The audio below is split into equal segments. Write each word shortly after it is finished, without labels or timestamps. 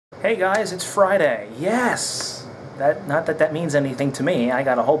Hey guys, it's Friday. Yes! Not that that means anything to me. I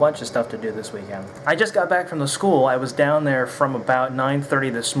got a whole bunch of stuff to do this weekend. I just got back from the school. I was down there from about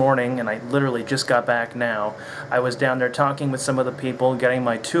 9:30 this morning, and I literally just got back now. I was down there talking with some of the people, getting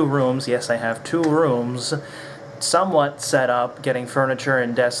my 2 rooms. Yes, I have 2 rooms. Somewhat set up, getting furniture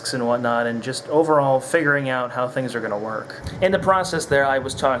and desks and whatnot, and just overall figuring out how things are going to work. In the process there, I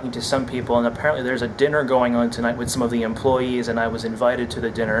was talking to some people, and apparently there's a dinner going on tonight with some of the employees, and I was invited to the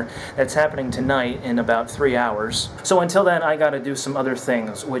dinner. That's happening tonight in about 3 hours. So until then, I gotta do some other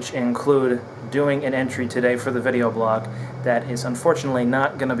things, which include doing an entry today for the video blog that is unfortunately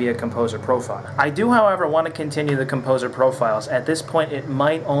not going to be a composer profile. I do, however, want to continue the composer profiles. At this point, it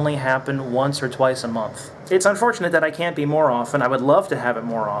might only happen once or twice a month. It's unfortunate that I can't be more often. I would love to have it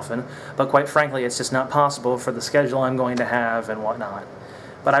more often, but quite frankly, it's just not possible for the schedule I'm going to have and whatnot.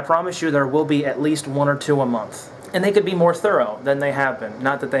 But I promise you there will be at least 1 or 2 a month. And they could be more thorough than they have been.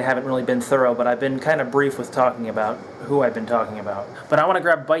 Not that they haven't really been thorough, but I've been kind of brief with talking about who I've been talking about. But I want to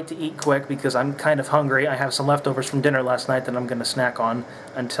grab a bite to eat quick because I'm kind of hungry. I have some leftovers from dinner last night that I'm going to snack on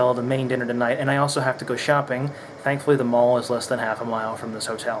until the main dinner tonight. And I also have to go shopping. Thankfully, the mall is less than half a mile from this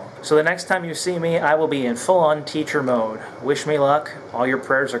hotel. So the next time you see me, I will be in full-on teacher mode. Wish me luck. All your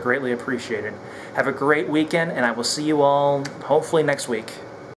prayers are greatly appreciated. Have a great weekend, and I will see you all hopefully next week.